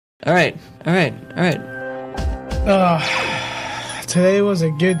Alright, alright, alright. Today was a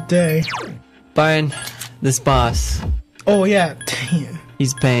good day. Byron, this boss. Oh yeah, damn.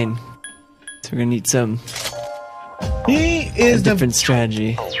 He's pain. So we're gonna need some He is the different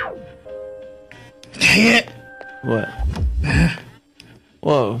strategy. Dang it. What?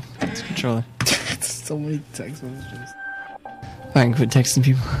 Whoa, it's a controller. So many text messages. Fine, quit texting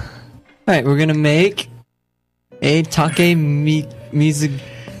people. Alright, we're gonna make a music.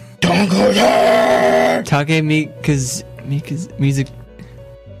 Don't go there! Mika's music.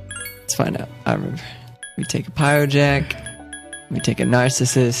 Let's find out. I remember. We take a Pyrojack. We take a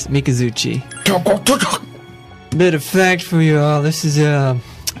Narcissist. Mikazuchi. Bit of fact for you all. This is the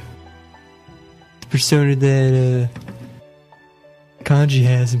persona that Kanji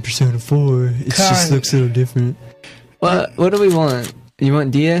has in Persona 4. It just looks a little different. What do we want? You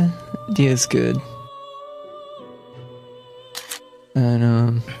want Dia? Dia's good.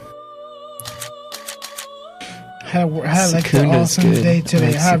 And had like an awesome day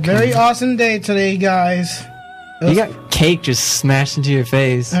today. Had a very awesome day today, guys. You got cake just smashed into your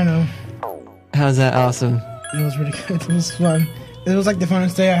face. I know. How's that awesome? It was really good. It was fun. It was like the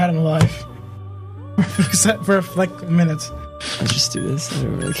funnest day I had in my life. For like minutes. Let's just do this. I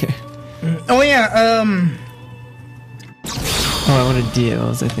don't really care. Oh yeah. Oh, I wanted Dia. What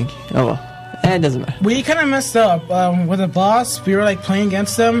was I thinking? Oh well. It doesn't matter. We kind of messed up with the boss. We were like playing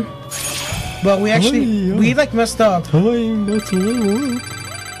against them, but we actually messed up.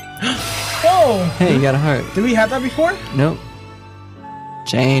 Oh! Hey, you got a heart. Did we have that before? Nope.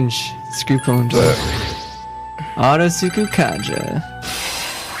 Change. Screw clone door. Auto Suku Kaja.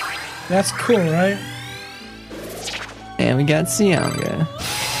 That's cool, right? And we got Sianga.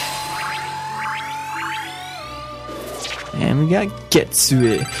 And we got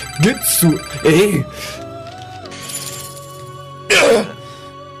Getsue. Getsue!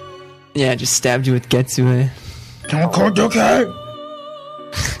 Yeah, I just stabbed you with Getsue.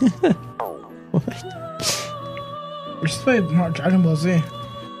 What? We should play more Dragon Ball Z.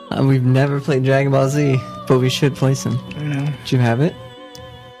 We've never played Dragon Ball Z, but we should play some. I know. Do you have it?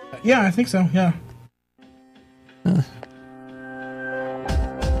 Yeah, I think so, yeah.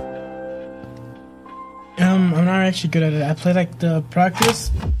 I'm not actually good at it. I played like the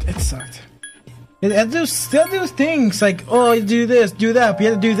practice. It sucked. Still do things like, oh, you do this, do that, but you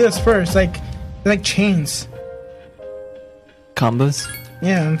have to do this first. Like chains. Combos?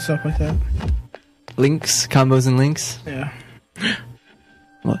 Yeah, and stuff like that. Links? Combos and links? Yeah.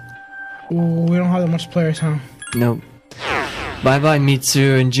 What? Ooh, we don't have that much players, huh? Nope. Bye bye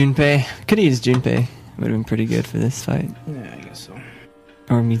Mitsu and Junpei. Could've used Junpei. Would've been pretty good for this fight. Yeah, I guess so.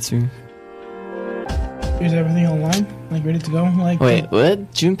 Or Mitsu. Is everything online? Like ready to go? Like wait,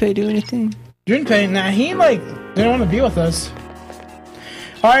 what? Junpei do anything? Junpei, nah, he didn't want to be with us.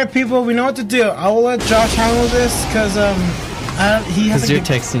 Alright people, we know what to do. I will let Josh handle this because he has. Because you're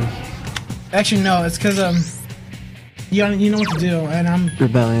texting. Actually no, it's because you know what to do, and I'm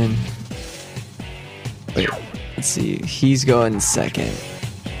Rebellion. Wait, let's see. He's going second.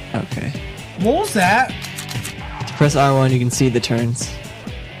 Okay. What was that? Press R1, you can see the turns.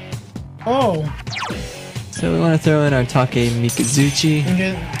 Oh. So we want to throw in our Take Mikazuchi.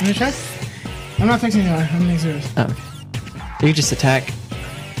 Okay, let me check. I'm not texting anymore. I'm being serious. Oh, okay. You can just attack.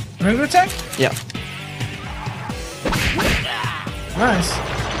 Regular attack? Yeah. Nice.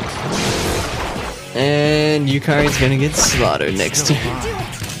 And Yukari's gonna get slaughtered next turn.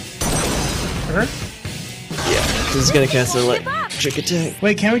 Her? Yeah, he's gonna cast an electric attack.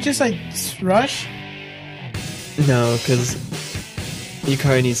 Wait, can't we just like rush? No, because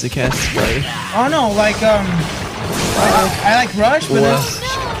Yukari needs to cast Splatter. Oh no, like I like rush, but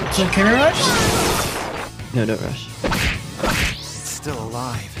so can we rush? No, don't rush. It's still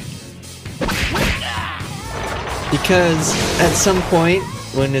alive. Because at some point,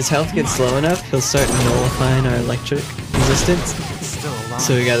 when his health gets low enough, he'll start nullifying our electric resistance. It's still alive.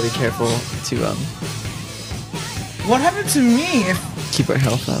 So we gotta be careful to What happened to me if keep our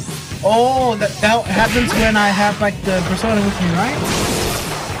health up. Oh, that happens when I have like the persona with me, right?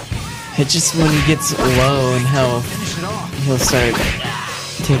 It just when he gets low in health, he'll start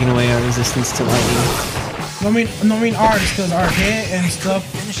taking away our resistance to lightning. No, I mean ours, because our hit and stuff.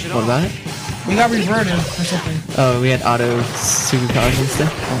 What about it? We got reverted or something. Oh, we had auto Sugukage and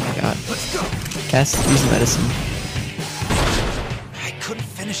stuff? Oh my god. Cast, use medicine. I couldn't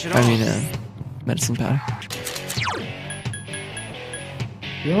finish it I off. mean, medicine powder.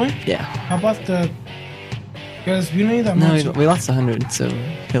 Really? Yeah. How about the... Because we don't need that No, much. we lost 100, so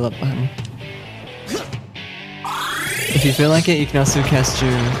heal up 100. If you feel like it, you can also cast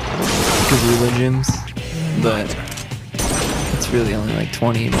your Gazula gems, but it's it's really only like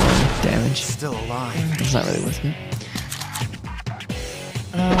 20 more damage. Still alive. It's not really worth it.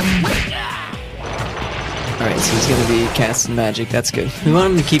 Alright, so he's gonna be casting magic. That's good. We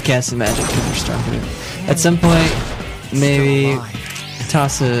want him to keep casting magic because we're strong for it. At some point, maybe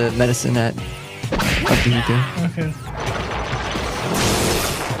toss a medicine at Akihiko. Okay.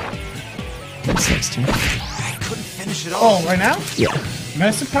 That's next turn. I couldn't finish it all. Oh, right now? Yeah,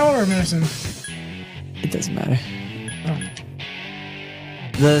 Medicine power or medicine? it doesn't matter. Oh.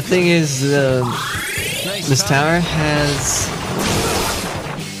 The thing is, this tower has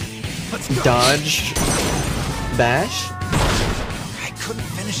dodge, bash, I couldn't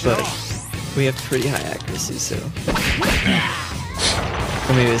finish it but all. we have pretty high accuracy, so. Or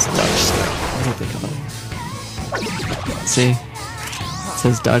maybe it's dodge strike. What do they call it? See? It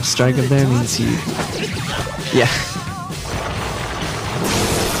says dodge strike up there, means you. Yeah.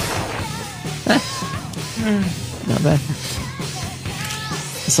 Not bad.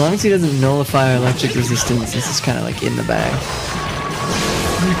 As long as he doesn't nullify our electric resistance, this is kind of like in the bag.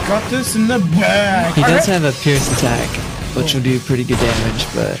 We got this in the bag. He does have a pierce attack, which will do pretty good damage,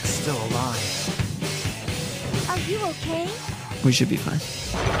 but Still alive. Are you okay? we should be fine.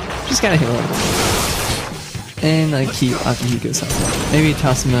 Just gotta heal him. And like keep Akihiko's health. Maybe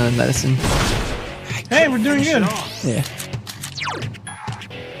toss him a medicine. Hey, we're doing good. Yeah.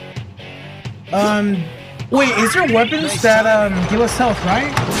 Wait, is there weapons that give us health,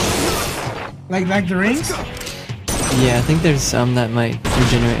 right? Like the rings? Yeah, I think there's some that might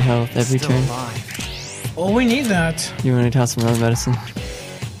regenerate health every Still turn. alive. Oh, we need that. You want to toss him another medicine?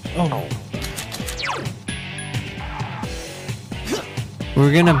 Oh.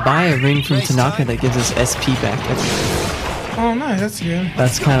 We're gonna buy a ring from Tanaka that gives us SP back every turn. Oh, nice. That's good.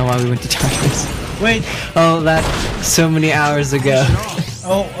 That's kind of why we went to Tartarus. Wait. Oh, that so many hours ago.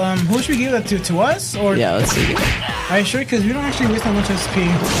 Oh, who should we give that to? To us or? Yeah, let's see. Are you sure? Because we don't actually waste that much SP.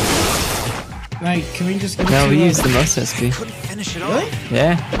 Like, can we just give it No, to we use the most SP. Couldn't finish it all. Really?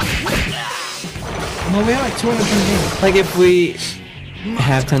 Yeah. Well, we have like 220. Like if we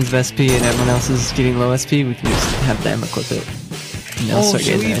have tons of SP and everyone else is getting low SP, we can just have them equip it. And they'll Oh, start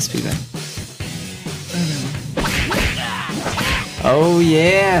should getting we- their SP back. Oh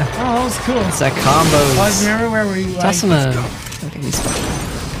yeah! Oh, that was cool. It's that I combos. remember where we like. Toss him a... Okay, he's fine.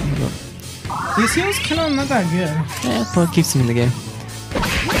 These heals kind of not that good. Yeah, well, it keeps him in the game.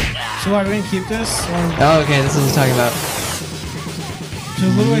 So are we gonna keep this? Or Oh, okay, this is what I'm talking about. so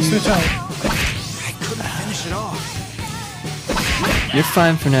who do I switch out? I couldn't finish it all. You're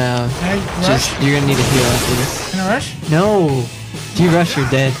fine for now. Can I rush? Just, you're gonna need a heal after this. Can I rush? No! If you rush, you're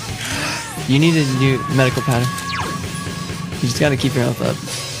dead. You need a new medical pattern. You just gotta keep your health up.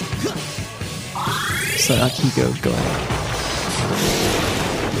 So Akihiko, go ahead.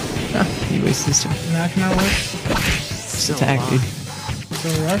 Ah, he wasted his turn. Now can I rush? Just attack, dude. So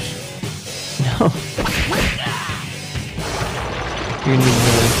rush? No. You're gonna need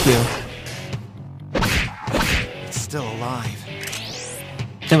another heal. It's still alive.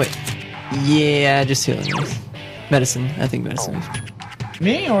 No, wait. Yeah, just heal anyways. Medicine. I think medicine.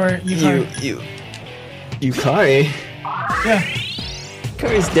 Me or you? Yukari? Yeah.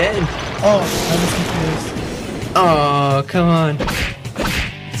 Yukari's dead. Oh, I was confused. Oh, come on.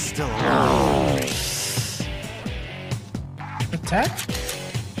 It's still alive. Attack?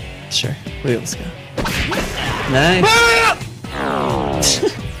 Sure. Wait, let's go. Nice.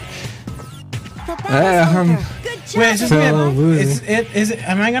 The battle's over. Good job. Wait, is this So me? losing. Is it?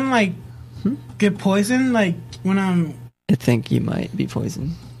 Am I gonna like get poisoned like when I'm I think you might be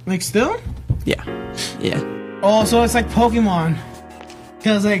poisoned. like still? Yeah. Yeah. Oh, so it's like Pokemon.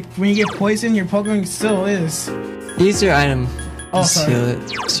 Cause like when you get poisoned, your Pokemon still is. Use your item. Oh, Just sorry. heal it.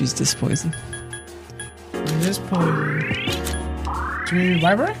 Just use this poison. This poison. Should we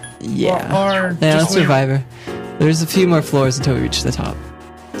revive her? Yeah. Or Yeah, just let's wait- revive her. There's a few more floors until we reach the top.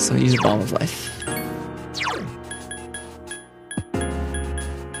 So use a Balm of Life.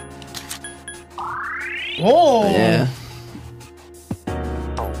 Oh. Yeah.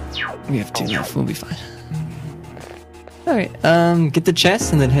 We have 2 left. We'll be fine. Alright, get the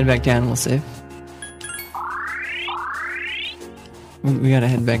chest and then head back down and we'll save. We gotta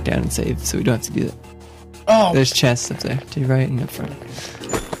head back down and save, so we don't have to do that. Oh. There's chests up there, to your right and up front.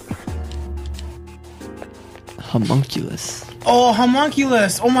 Homunculus. Oh,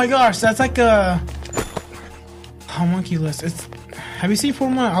 homunculus! Oh my gosh, that's like a homunculus. It's. Have you seen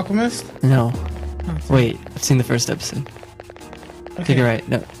Fullmetal Alchemist? No. Oh, Wait, I've seen the first episode. okay. Take a right.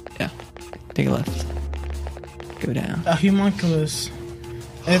 No. Yeah. Take a left. Go down. A homunculus.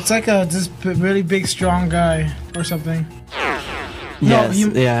 It's like a really big, strong guy or something. Yes,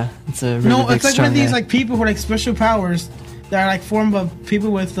 you- yeah. It's a really No, big it's like one strong of these guy. like people who are like special powers. that are like formed of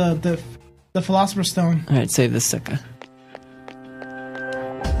people with the Philosopher's Stone. Alright, save this sucker.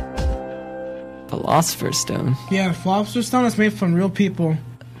 Philosopher's Stone? Yeah, the Philosopher's Stone is made from real people.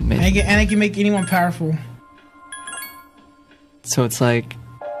 And Maybe. it can make anyone powerful. So it's like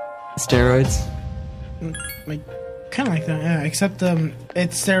steroids? Like, kind of like that, yeah. Except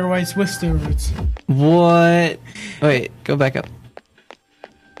it's steroids with steroids. What? Wait, go back up.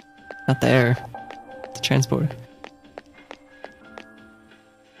 Not there. The transporter.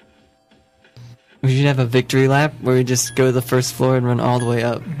 We should have a victory lap where we just go to the first floor and run all the way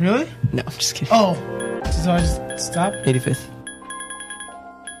up. Really? No, I'm just kidding. Oh, so I just stop? 85th.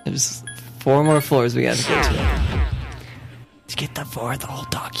 There's 4 more floors we gotta go to get the 4th whole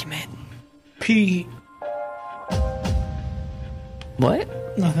document. P. What?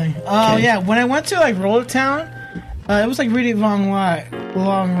 Nothing. Okay. Yeah, when I went to like Roller Town, it was like really long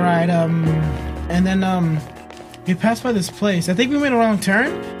ride. And then we passed by this place. I think we made a wrong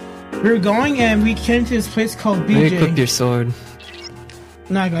turn. We were going and we came to this place called BJ. Maybe equip your sword.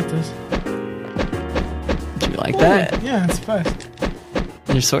 No, I got this. Do you like that? Yeah, it's fast.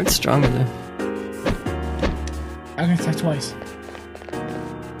 Your sword's stronger though. I can attack twice.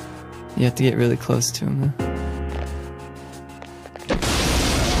 You have to get really close to him though.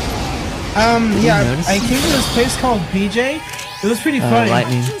 Yeah, notice? I came to this place called BJ. It was pretty funny.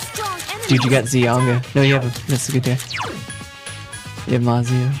 Lightning. Two strong enemies. Dude, you got Zionga. No, you have him. That's a good guy. You have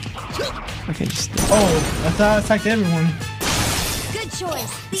Mazio. Okay, just... Oh, I thought I attacked everyone. Good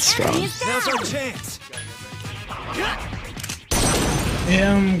choice. The Strong. enemy is Now's down. our chance.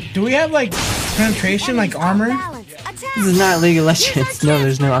 Do we have like penetration, like armor? Balance. Attack. This is not League of Legends. No,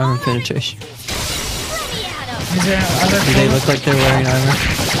 there's no armor penetration. Let me at 'em. Is there other Do they form? look like they're wearing armor?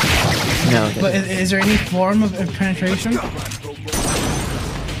 No. They But is there any form of penetration?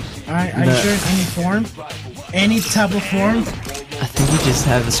 Alright, are you No. sure it's any form? Any type of form? I think you just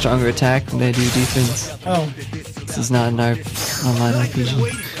have a stronger attack when they do defense. Oh, This is not an online RPG.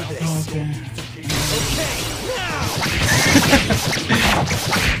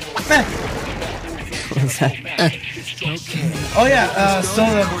 okay. What's that? Oh yeah, so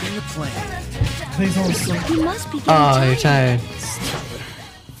the According to plan. please hold still. You must be getting Oh, you're tired.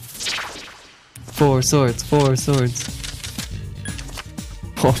 4 swords, 4 swords.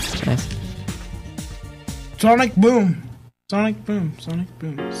 Oh, nice. Sonic boom. Sonic boom. Sonic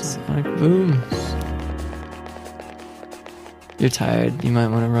boom. Sonic boom. You're tired. You might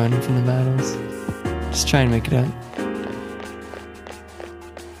want to run from the battles. Just try and make it up.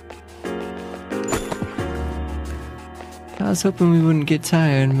 I was hoping we wouldn't get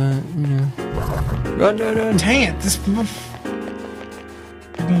tired, but, you know. Run, run, run! Dang it, this So we can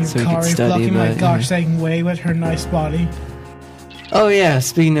Yukari study, blocking my but, gosh dang way with her nice body. Oh yeah,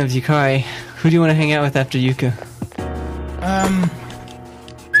 speaking of Yukari, who do you want to hang out with after Yuka?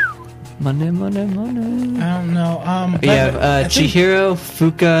 Monday. I don't know. We have I think Chihiro,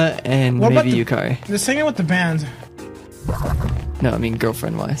 Fuka, and What about maybe the- Yukari. Let's hang out with the band. No, I mean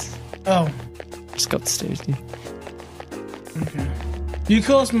girlfriend-wise. Oh, Just go up the stairs, dude. okay.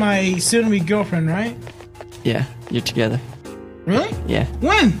 Yuko's my soon-to-be girlfriend, right? Yeah, you're together. Really? Yeah,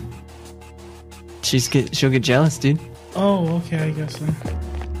 When? she'll get jealous, dude. Oh, okay, I guess so.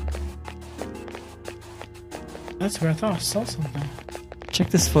 That's where I thought I saw something. Check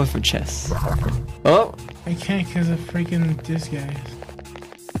this floor for chests. Oh, I can't because of freaking this guy.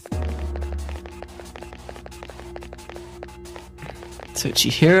 so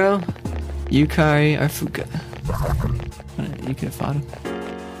Chihiro, Yukari, or Fuka. You could have fought him.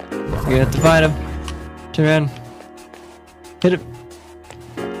 You're gonna have to fight him. Turn around. Hit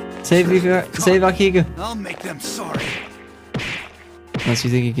him. Save Yukari. Save Akiko. I'll make them sorry. Unless you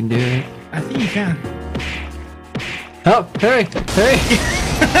think you can do it. I think you can. Oh, hurry! Hurry!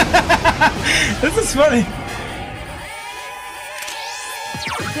 This is funny.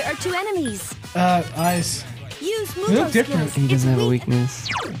 There are 2 enemies. Eyes. Use look move different. skills. He doesn't It's have a weak. weakness.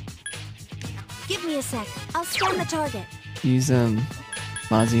 Give me a sec. I'll scan the target. Use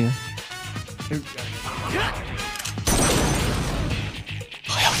Mazio.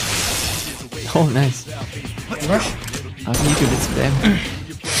 Oh, nice. Rush. Akiko did some damage.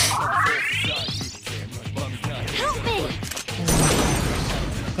 Help me!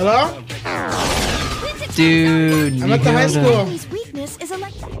 Hello? Dude, I'm at the high school. Enemy's weakness is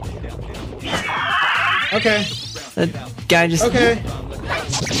electric. Okay. That guy just. Okay.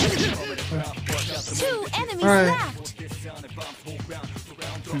 2 enemies Alright. left.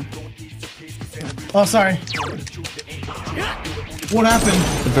 Oh, sorry. What happened?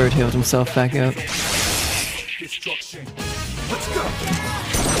 The bird healed himself back up.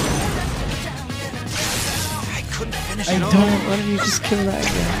 I couldn't finish finish I it off. don't. Why don't you just kill that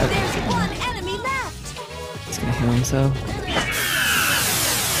guy? There's Okay, one enemy left. he's gonna heal himself.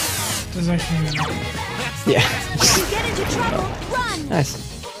 There's actually no. Yeah. If you get into trouble, run. Nice.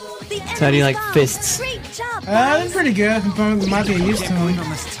 The So how do you like enemy's fists? gone. Great job, They're guys. pretty good. I might get used to Can't believe them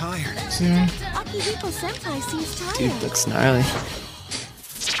I'm this tired. soon. Akihiko Senpai seems tired. Dude looks gnarly.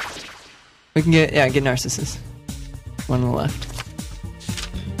 We can get Narcissus. One on the left.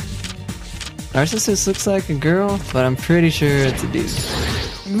 Narcissus looks like a girl, but I'm pretty sure it's a dude.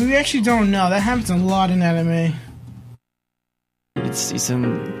 We actually don't know. That happens a lot in anime. You can see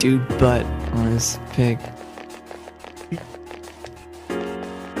some dude butt on his pig.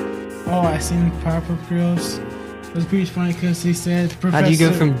 Oh, I seen Powerpuff Girls. It was pretty funny because he said, Professor... How do you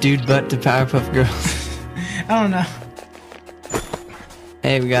go from dude butt to Powerpuff Girls? I don't know.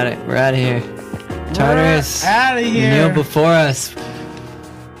 Hey, we got it. We're out of here. Tartarus, Out of here. kneel before us.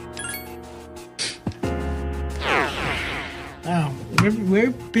 Oh,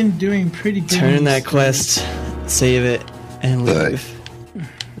 we've been doing pretty good. Turn in in that this quest, save it, and leave.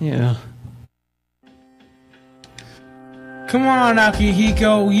 Yeah. Come on,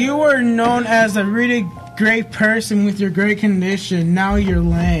 Akihiko. You were known as a really great person with your great condition. Now you're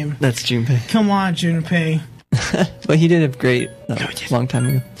lame. That's Junpei. Come on, Junpei. But he did have great a long time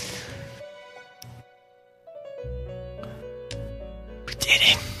ago. We did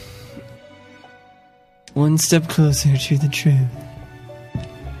it. One step closer to the truth.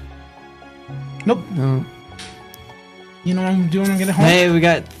 Nope. No. You know what I'm doing when I get home? Hey, we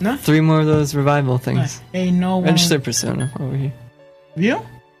got No? 3 more of those revival things. Ain't no one. Register persona over here. You?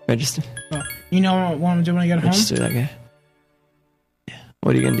 Register. Oh, you know what I'm doing when I get home? Register that guy. Yeah.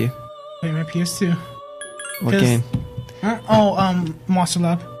 What are you gonna do? Play my PS2. What 'Cause- game? Huh? Oh, Monster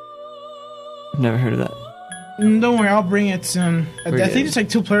Lab. Never heard of that. Don't worry, I'll bring it soon. I Bring think it. there's like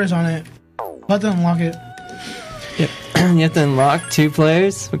 2 players on it. I'll have to unlock it. Yep. You have to unlock 2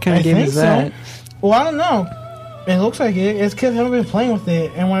 players? What kind of I game think is that? Well, I don't know. It looks like it. It's because I haven't been playing with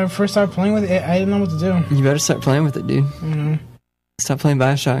it. And when I first started playing with it, I didn't know what to do. You better start playing with it, dude. Mm-hmm. Stop playing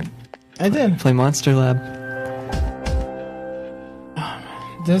Bioshock. I did. Play Monster Lab.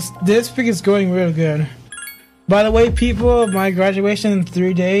 This pick is going real good. By the way, people, my graduation in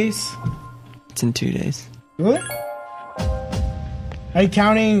 3 days. It's in 2 days. Really? Are you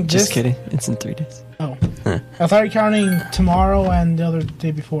counting Just this? kidding. It's in 3 days. Oh. I thought you were counting tomorrow and the other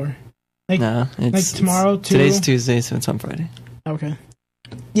day before. Like, No, it's tomorrow it's, too? Today's Tuesday, so it's on Friday. Okay.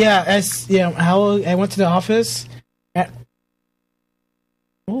 Yeah, how I went to the office.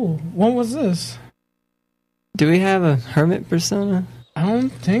 Oh, when was this? Do we have a hermit persona? I don't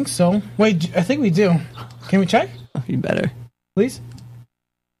think so. Wait, I think we do. Can we check, Oh, you better. please?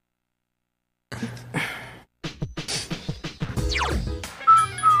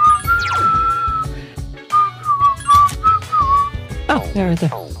 Oh, yeah, right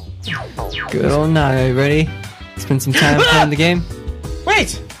there. Good old Naga. You ready? Spend some time playing the game?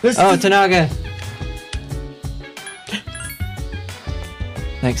 Wait! This Oh, Tanaga!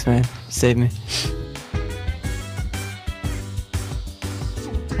 Thanks, man. You saved me.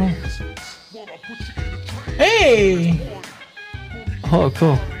 Hey! Oh,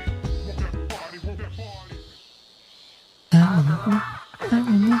 cool.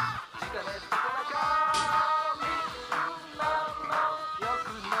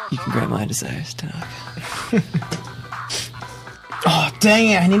 You can grant my desires, Tanaka. Oh, dang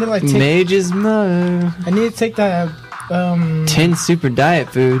it! I need to like take. Mage's motto. I need to take that. 10 super diet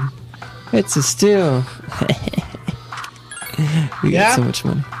food. It's a steal. We Yeah? got so much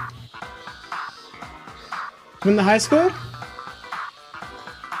money. From the high school?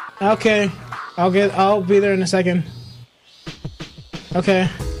 Okay. I'll be there in a second. Okay.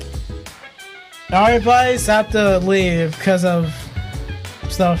 Alright, boys, I have to leave because of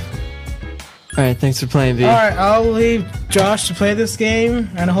stuff. Alright, thanks for playing, V. Alright, I'll leave Josh to play this game,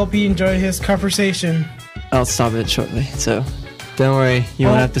 and I hope you enjoy his conversation. I'll stop it shortly, so don't worry. You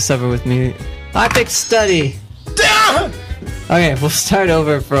won't Oh. have to suffer with me. I picked study. Okay, we'll start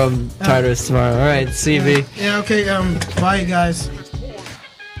over from Tartarus tomorrow. Alright, see you, V. Yeah, okay, bye, guys.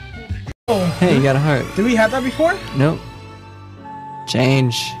 Oh, Hey, you got a heart. did we have that before? Nope.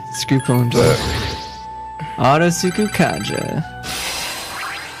 Change. Screw pulling. Auto Suku Kaja.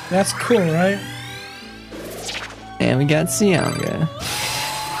 That's cool, right? And we got Sianga.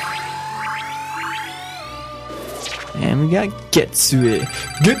 And we got Getsue.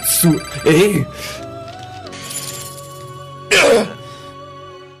 Getsue!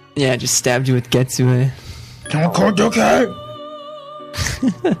 Yeah, just stabbed you with Getsue.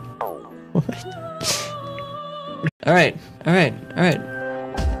 Alright.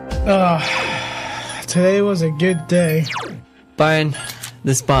 Today was a good day. Byron,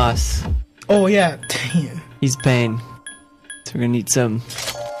 this boss, Oh yeah, dang it. he's pain. So we're gonna need some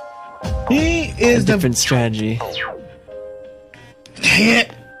He a is the different strategy. dang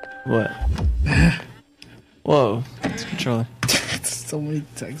it. What? Whoa, it's a controller. So many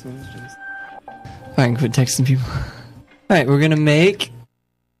text messages. Fine, quit texting people. Alright, we're gonna make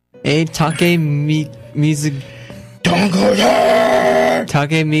a music. Don't go there.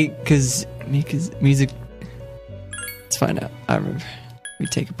 Mika's music. Let's find out. I remember. We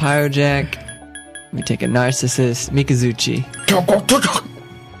take a pyrojack. We take a narcissist. Mikazuchi.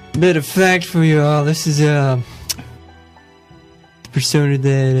 Bit of fact for you all. This is the persona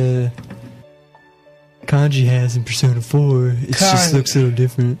that Kanji has in Persona 4. It just looks a little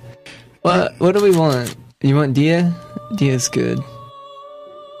different. What do we want? You want Dia? Dia's good.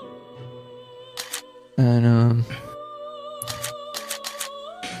 And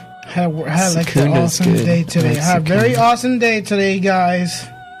Had like an Secunda's awesome good. day today. I like Had a very Secunda. awesome day today, guys.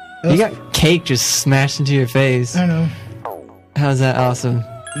 you got cake just smashed into your face. I know. How's that awesome?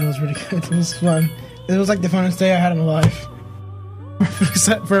 It was really good. It was fun. It was like the funnest day I had in my life.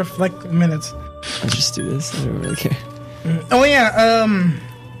 For like minutes. Let's just do this. I don't really care. Oh yeah,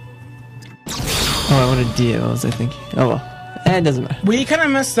 Oh, I wanted Dia. What was I thinking? Oh well. It doesn't matter. we kind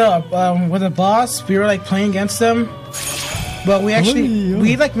of messed up with the boss. We were like playing against them, but we actually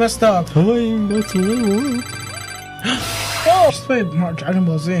we like messed up. Oh, just played Dragon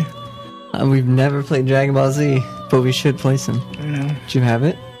Ball Z. We've never played Dragon Ball Z, but we should play some. I know. Do you have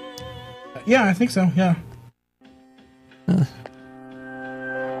it? Yeah, I think so. Yeah.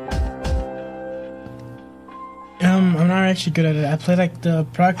 I'm not actually good at it. I played like the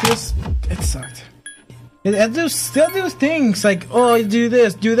practice. It sucked. Still do things like, oh, you do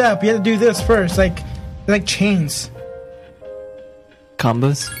this, do that, but you have to do this first. Like chains.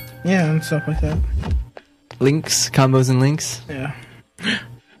 Combos? Yeah, and stuff like that. Links? Combos and links? Yeah.